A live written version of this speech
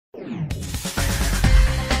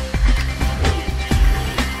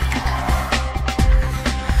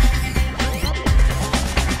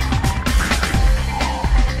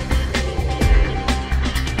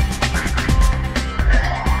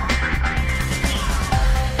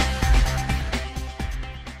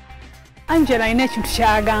Angella ine ekintu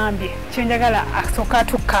kyagambye kyenjagala asooka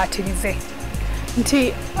tukkaatirize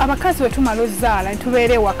nti abakazi wetumala ozzaala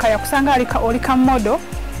nitubeera ewaka yakusanga oli kamodo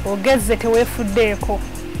ogezze teweefuddeeko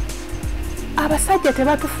abasajja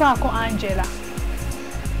tebatufaako Angella.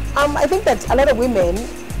 I think that a lot of women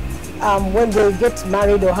when they get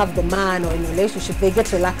married or have the man or in a relationship, they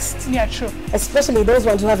get relaxed. Yeah, true. Especially those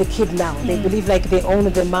ones who have a kid now. They believe like they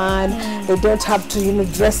own the man. They don't have to,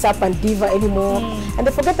 dress up and diva anymore. And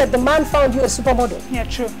they forget that the man found you a supermodel. Yeah,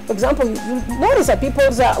 true. For example, you notice at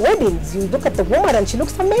people's weddings, you look at the woman and she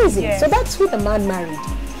looks amazing. Yes. So that's who the man married.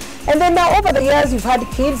 And then now over the years, you've had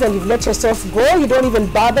kids and you've let yourself go. You don't even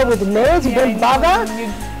bother with the nails. You don't bother.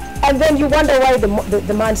 And then you wonder why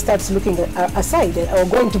the man starts looking aside or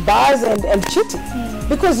going to bars and cheating.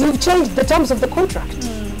 Because you've changed the terms of the contract.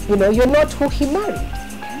 You're not who he married.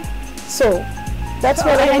 So that's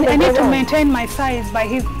what I need to maintain my size by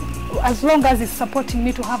as long as he's supporting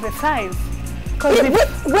me to have a size.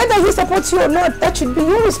 Whether he supports you or not, that should be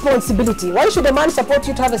your responsibility. Why should a man support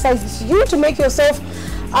you to have a size? It's you to make yourself,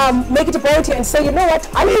 make it a priority and say, you know what,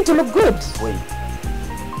 I need to look good. Wait.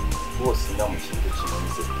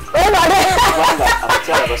 That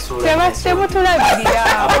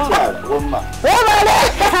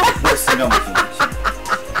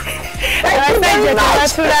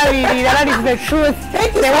is the truth.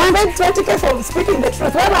 Thank you. They want 20K for speaking the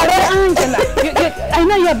truth. Angella, I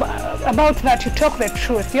know you're about that. You talk the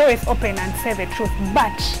truth. You always open and say the truth.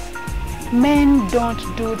 But men don't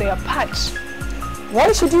do their part.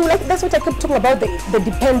 Why should you? That's what I kept talking about, the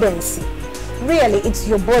dependency. Really, it's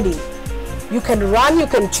your body. You can run, you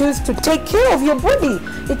can choose to take care of your body.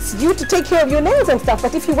 It's you to take care of your nails and stuff.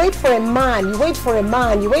 But if you wait for a man, you wait for a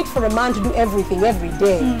man to do everything every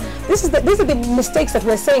day. These are the mistakes that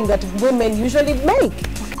we're saying that women usually make.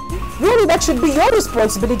 Really, that should be your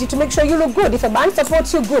responsibility to make sure you look good. If a man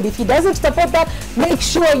supports you, good. If he doesn't support that, make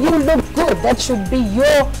sure you look good. That should be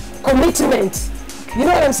your commitment. You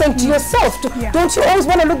know what I'm saying? To yourself. Don't you always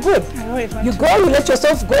want to look good? You go, you let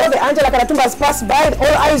yourself go. The Angella Katatumba has passed by.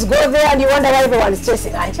 All eyes go there, and you wonder why everyone is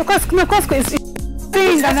chasing Angella.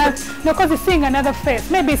 Because he's seeing another face.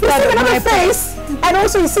 Maybe it's seeing another face, and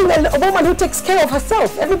also he's seeing a woman who takes care of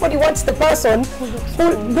herself. Everybody wants the person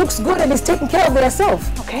who looks good and is taking care of herself.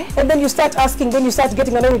 Okay. And then you start asking, then you start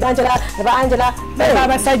getting annoyed with Angella.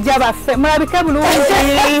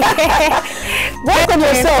 Work on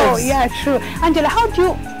yourselves. Yeah, true. Angella, how do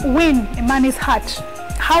you win a man's heart?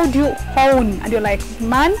 How do you own? And you're like,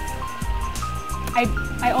 man, I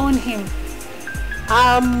own him.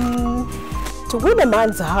 To win a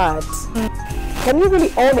man's heart, can you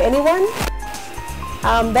really own anyone?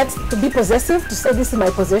 That's to be possessive, to say this is my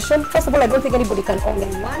possession. First of all, I don't think anybody can own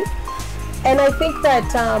anyone. And I think that,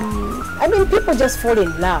 people just fall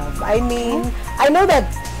in love. I know that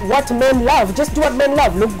what men love, just do what men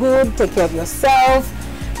love. Look good, take care of yourself,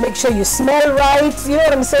 make sure you smell right, you know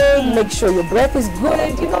what I'm saying? Make sure your breath is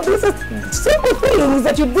good. These are simple things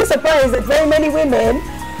that you'd be surprised that very many women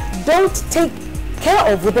don't take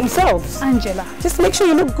care of with themselves. Angella, just make sure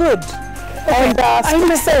you look good. And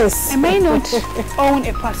speak sense. I may not own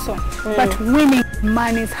a person, but winning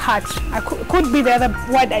man's heart. Could be the other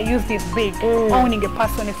word I used is big. Owning a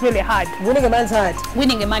person is really hard. Winning a man's heart.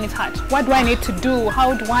 Winning a man's heart. What do I need to do?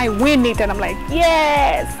 How do I win it? And I'm like,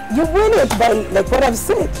 yes. You win it by, like what I've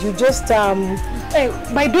said, you just...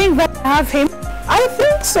 by doing that, I have him. I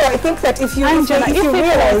think so. I think that if you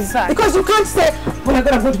realize... Because you can't say, well, I'm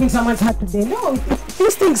going to go to win someone's heart today. No,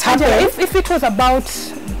 these things happen. If it was about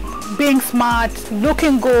being smart,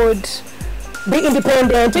 looking good, being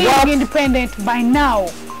independent, by now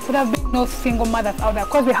would have been no single mothers out there,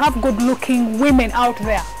 because we have good-looking women out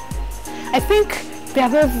there. I think there are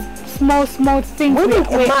those small things. Winning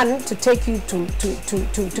a man to take you to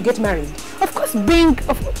get married. Of course, being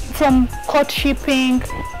from courtshiping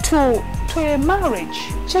to a marriage.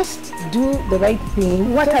 Just do the right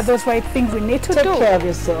thing. What are those right things we need to do? Take care of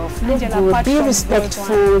yourself. Look good, be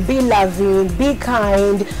respectful, be loving, be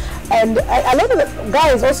kind. And a lot of the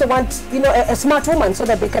guys also want, a smart woman so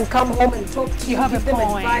that they can come home and talk to you. You have a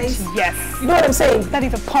point. Advice. Yes. You know what I'm saying? That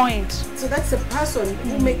is a point. So that's a person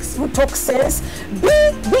who talks sense. Be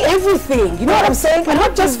everything. You know what I'm saying? And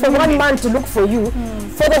not just for one man to look for you,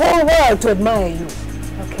 for the whole world to admire you.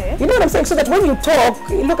 Okay. You know what I'm saying? So that when you talk,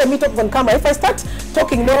 look at me talk on camera. If I start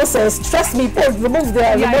talking nonsense, trust me, people remove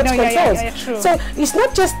their remote controls. True. So it's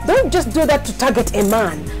not just, don't just do that to target a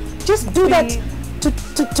man. Just do that to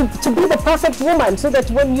be the perfect woman, so that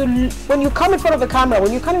when you come in front of the camera,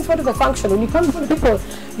 when you come in front of the function, when you come in front of people,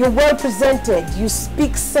 you're well presented, you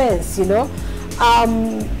speak sense,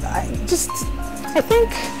 just I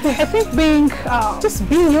think being just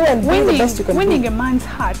being you and being the best you can winning be. a man's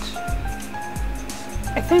heart.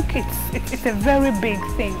 I think it's a very big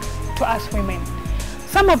thing to us women.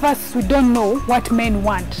 Some of us, we don't know what men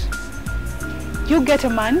want. You get a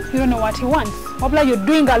man, you don't know what he wants. Probably you're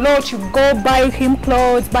doing a lot, you go buy him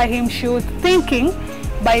clothes, buy him shoes, thinking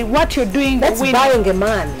by what you're doing, that's winning. buying a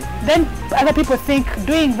man. Then other people think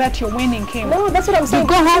doing that you're winning him. No, that's what I'm saying. You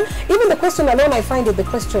go home, even the question alone, I find it the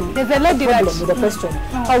question. There's a lady problem that, with the question.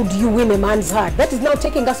 How do you win a man's heart? That is now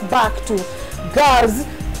taking us back to girls,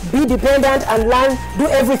 be dependent and learn, do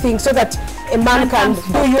everything so that a man can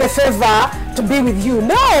do you a favor to be with you.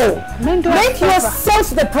 No! Make yourself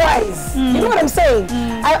the prize. You know what I'm saying?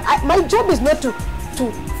 My job is not to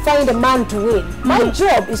find a man to win. My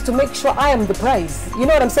job is to make sure I am the prize. You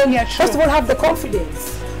know what I'm saying? Yeah, first of all, have the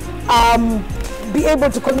confidence. Be able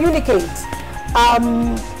to communicate.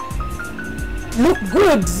 Look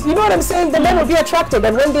good. You know what I'm saying? The men will be attracted,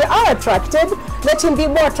 and when they are attracted, let him be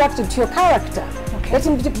more attracted to your character. Okay. Let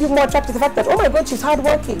him be more attracted to the fact that, oh my God, she's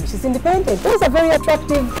hardworking, she's independent. Those are very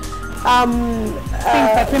attractive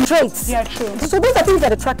traits. Yeah, true. So those are things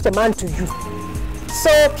that attract a man to you.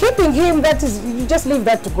 So keeping him, that is, you just leave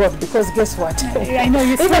that to God, because guess what? I know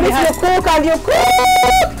you even if you cook and you cook,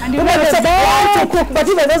 and you never say to cook, but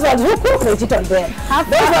even those ones who cook, they cheat on them.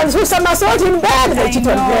 Those ones who somersault in bed, they cheat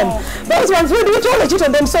on them. Those ones who do it all, they cheat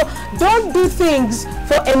on them. So don't do things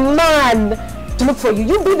for a man to look for you.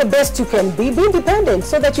 You be the best you can be independent,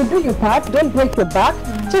 so that you do your part, don't break your back,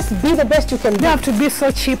 just be the best you can be. You have to be so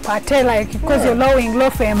cheap, I tell, like, because you're lowing low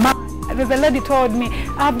for a man. There's a lady told me,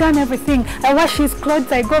 I've done everything. I wash his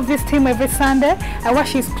clothes, I go visit him every Sunday, I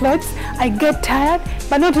wash his clothes, I get tired,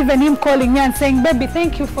 but not even him calling me and saying, baby,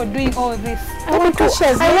 thank you for doing all this. I want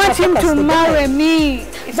him to marry me.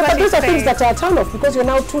 But those are things that are a turn off, because you're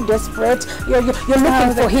now too desperate. You're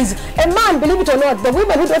looking for his. A man, believe it or not, the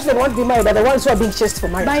women who don't even want to be married are the ones who are being chased for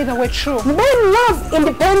marriage. By the way, true. Men love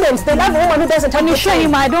independence. They love a woman who doesn't have to show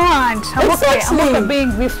him I don't want. I'm okay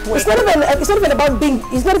being this way. It's not even about being.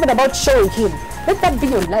 It's not even about showing him. Let that be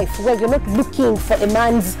your life, where you're not looking for a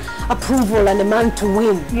man's approval and a man to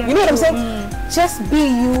win. Yeah, you know what I'm saying? Just be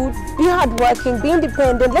you, be hardworking, be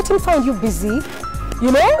independent. Let him find you busy.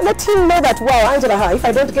 You know, let him know that, wow, Angela, if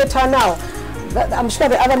I don't get her now, I'm sure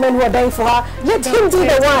the other men who are dying for her, let him be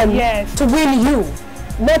the one to win you.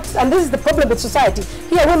 And this is the problem with society.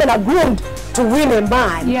 Here, women are groomed to win a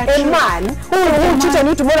man. Yeah, a man who will cheat on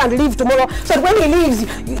you tomorrow and leave tomorrow. So when he leaves,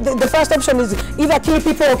 the first option is either kill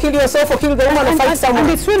people or kill yourself or kill the woman or fight someone.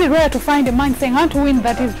 And it's really rare to find a man saying, I want to win,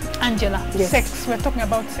 that is Angela. Yes. Sex. We're talking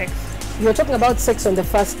about sex. You're talking about sex on the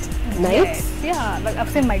first night? Yes. Yeah, like I've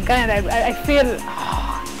seen my guy and I feel,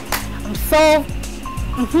 I'm so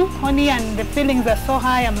honey, and the feelings are so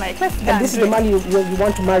high. I'm like, let's dance. And this is the man you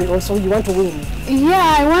want to marry also, you want to win.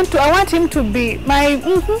 Yeah, I want him to be my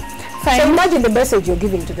So imagine the message you're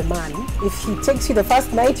giving to the man. If he takes you the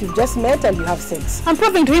first night, you've just met and you have sex. I'm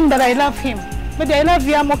proving to him that I love him. But I love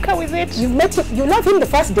you, I'm okay with it. You've met him, you love him the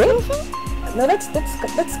first day? No, that's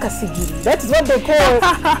kasigiri. That's what they call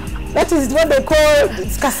that is what they call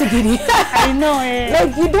kasigiri. I know.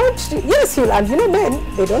 Like you don't, yes, you'll, and you know,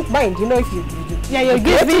 men, they don't mind. You know, if you you're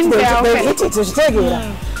giving they eat it,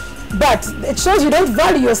 but it shows you don't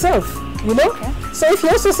value yourself. You know. Okay. So if he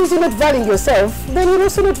also sees you not valuing yourself, then he'll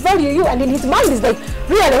also not value you, and in his mind is like,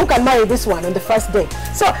 really, who can marry this one on the first day?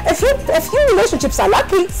 So a few relationships are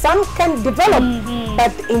lucky, some can develop,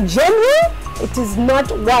 but in general, it is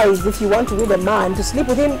not wise if you want to win a man to sleep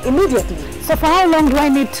with him immediately. So for how long do I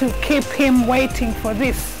need to keep him waiting for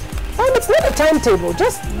this? And it's not a timetable.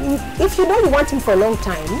 Just if you know you want him for a long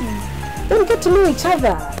time, then get to know each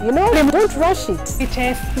other. You know, don't rush it.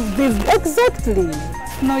 Exactly.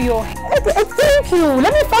 Know your. Thank you.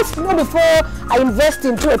 Let me first know before I invest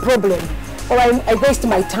into a problem or I waste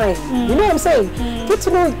my time. You know what I'm saying? Get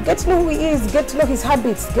to know who he is. Get to know his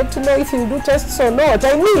habits. Get to know if he'll do tests or not.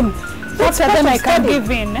 I mean, that's then I can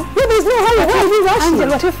give in. Yeah, there's no hurry. Why are you rushing?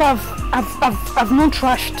 Angela, what if I've not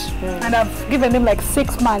rushed and I've given him like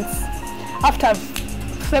 6 months after I've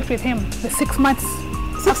slept with him? The 6 months.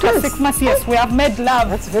 After 6 months, yes, we have made love.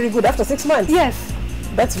 That's very good. After 6 months. Yes.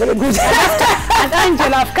 That's very good. And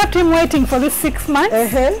Angela, I've kept him waiting for this 6 months.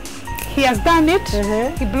 He has done it.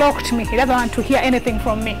 He blocked me. He doesn't want to hear anything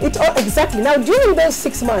from me. Exactly. Now, during those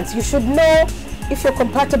 6 months, you should know if you're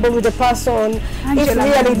compatible with the person. Angela,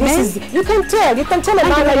 if really this is, you can tell. You can tell a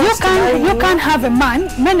man. You can't have a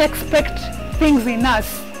man. Men expect things in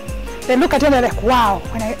us. They look at you and they're like, wow,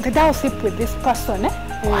 when I sleep with this person,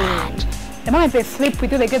 what? The moment they sleep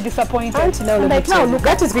with you, they get disappointed. Like, no, look,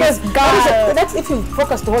 that is because that's if you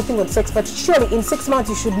focus the whole thing on sex. But surely in 6 months,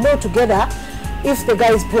 you should know together if the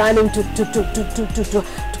guy is planning to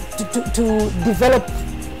develop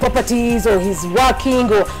properties, or he's working,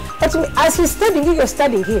 or but as he's studying you, you're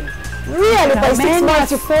studying him. Really, by 6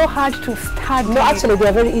 months, it's so hard to study. No, actually, they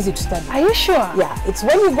are very easy to study. Are you sure? Yeah, it's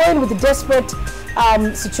when you go in with the desperate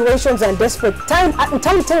situations and desperate time.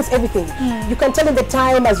 Time tells everything. You can tell in the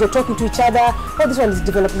time as you're talking to each other. Oh, this one is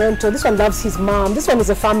developmental. This one loves his mom. This one is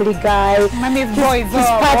a family guy. Maybe his boy is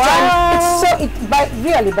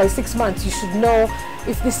really by 6 months you should know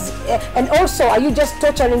if this is. And also, are you just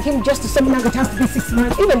torturing him just to say it has to be 6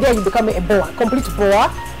 months? Even there, you become a bore, complete bore.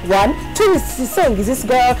 1, 2 is saying, is this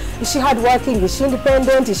girl, is she hardworking? Is she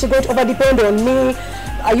independent? Is she going to over-depend on me?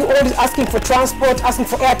 Are you always asking for transport, asking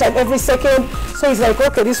for airtime every second? So he's like,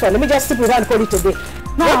 okay, this one, let me just sleep with her and call it a day.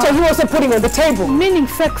 What are you also putting on the table? Meaning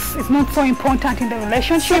sex is not so important in the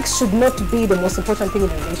relationship? Sex should not be the most important thing in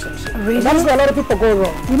a relationship. Really? And that's where a lot of people go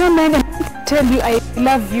wrong. You know, men tell you I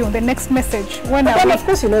love you, the next message. When of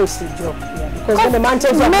course you know it's a joke. Yeah, because when a man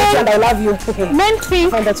tells you I love you, men think I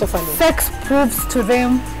find that so funny. Sex proves to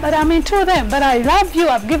them that I'm into them, that I love you,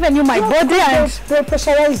 I've given you my body, and they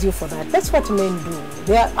pressurize you for that. That's what men do.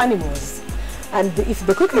 They are animals. And if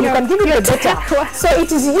the quicker you can give it, the better. So it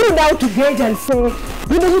is you now to gauge and say,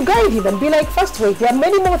 you guide him and be like, first wait, there are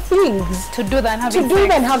many more things to do than have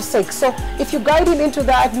sex. So if you guide him into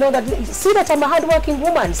that, know that, see that I'm a hardworking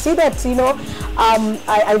woman, see that,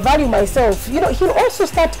 I value myself. He'll also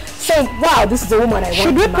start saying, wow, this is a woman I want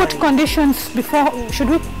to marry. Should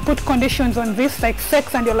we put conditions on this, like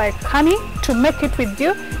sex, and you're like, honey, to make it with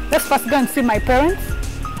you, let's first go and see my parents?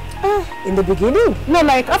 In the beginning? No,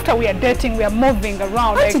 like after we are dating, we are moving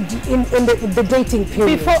around. Like in the dating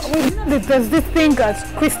period. There's this thing as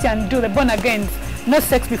Christians do, the born again, no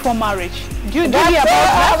sex before marriage. Do you hear about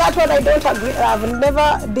that? That one I don't agree. I've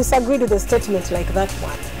never disagreed with a statement like that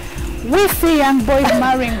one. We see young boys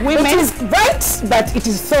marrying women. It is right, but it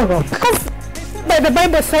is so wrong. But the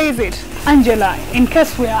Bible says it. Angela, in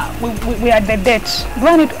case we are at the date, do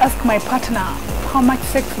I need to ask my partner how much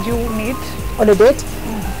sex do you need? On a date?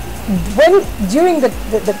 During the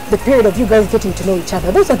period of you guys getting to know each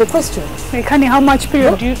other, those are the questions. Like, honey, how much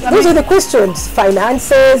period do you... Those are the questions.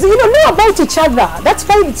 Finances, know about each other. That's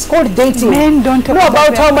why it's called dating. Men don't talk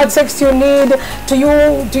about how much sex you need. Do you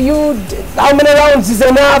how many rounds is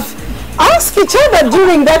enough? Ask each other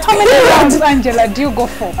during that period. How many rounds, Angela, do you go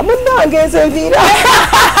for?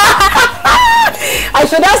 I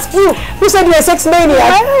should ask you, who said you're a sex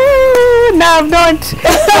maniac? No, I'm not.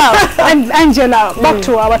 And Angela, back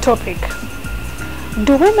to our topic.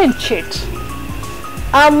 Do women cheat?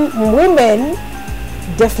 Women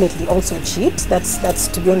definitely also cheat. That's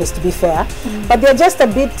to be honest, to be fair. But they're just a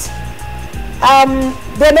bit,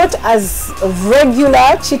 they're not as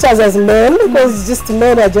regular cheaters as men, because just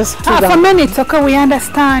men are just too for men it's okay, we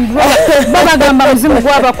understand. They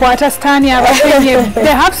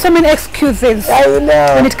have so many excuses. I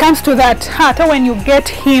know. When it comes to that, when you get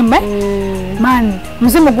him, man,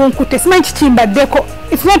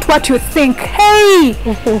 it's not what you think. Hey,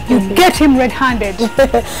 you get him red-handed.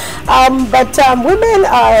 But women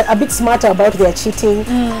are a bit smarter about their cheating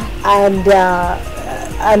and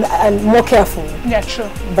more careful. Yeah, true.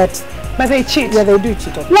 But they cheat. Yeah, they do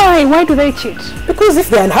cheat. Why? Why do they cheat? Because if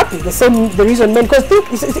they're unhappy, the reason men, because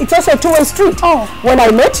it's also a two-way street. Oh. When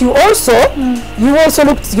I met you also, you also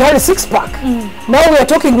looked, you had a six-pack. Now we are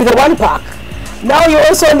talking with a one-pack. Now you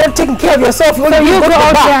also end up taking care of yourself. You go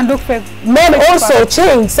out there and look for men also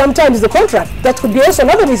change sometimes the contract. That could be also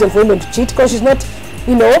another reason for women to cheat, because she's not,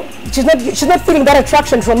 she's not feeling that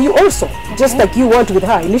attraction from you also, just like you want with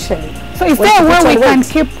her initially. So is there a way we can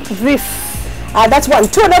keep this? That's one.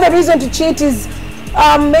 Two, another reason to cheat is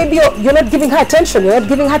maybe you're not giving her attention, you're not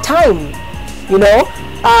giving her time.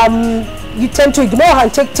 You tend to ignore her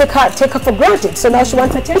and take her for granted. So now she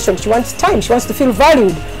wants attention, she wants time, she wants to feel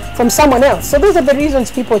valued from someone else. So those are the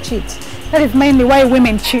reasons people cheat. That is mainly why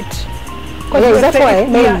women cheat. Yeah, that's why,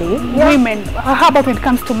 mainly. Yeah. Women, how about when it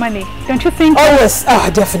comes to money? Don't you think? Oh yes,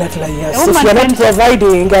 definitely yes. If you're not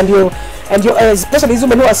providing and you especially these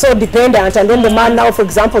women who are so dependent, and then the man now, for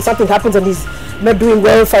example, something happens and he's not doing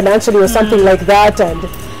well financially or something like that, and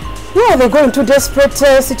they go into desperate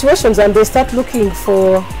situations and they start looking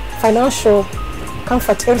for financial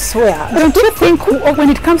comfort elsewhere. Don't you think when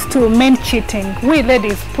it comes to men cheating, we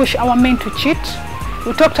ladies push our men to cheat?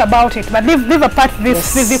 We talked about it, but leave apart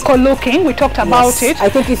this physical looking. We talked about it. I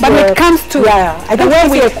think if when it comes to I think when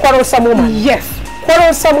we're a quarrelsome woman. Yes.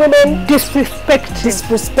 Quarrelsome women.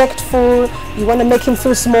 Disrespectful. You want to make him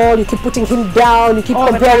feel small. You keep putting him down. You keep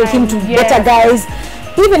comparing him to better guys.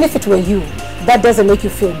 Even if it were you, that doesn't make you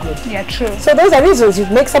feel good. Yeah, true. So those are reasons. You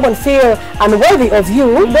make someone feel unworthy of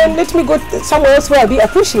you, then let me go somewhere else where I'll be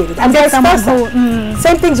appreciated. And vice versa.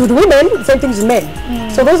 Same things with women, same things with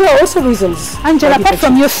men. So those are also reasons. Angela, apart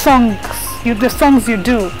from your songs, the songs you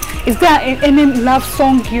do, is there any love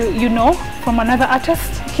song you know from another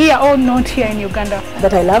artist here or not here in Uganda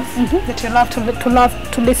that I love? That you love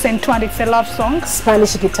to listen to, and it's a love song?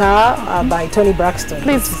 Spanish Guitar by Tony Braxton.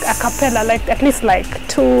 Please, a cappella, like at least like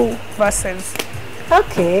 2 verses.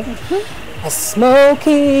 Okay. A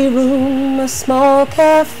smoky room, a small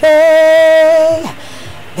cafe.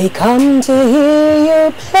 They come to hear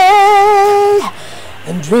you play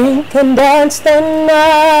and drink and dance the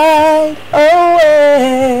night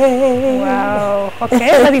away. Wow. Okay,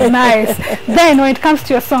 that is nice. Then when it comes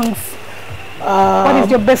to your songs, what is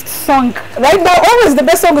your best song? Right now, always the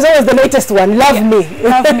best song is always the latest one, Love Me.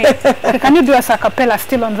 Love Me. Okay, can you do us a cappella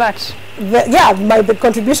still on that? The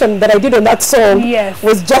contribution that I did on that song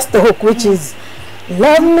was just the hook, which is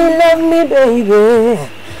love me, baby.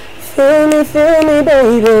 Feel me,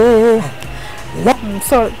 baby.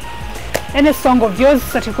 So, any song of yours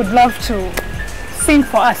that you could love to sing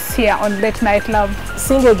for us here on Late Night Love?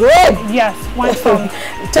 Sing again? Yes, one song.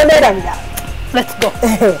 Turn it on. Let's go.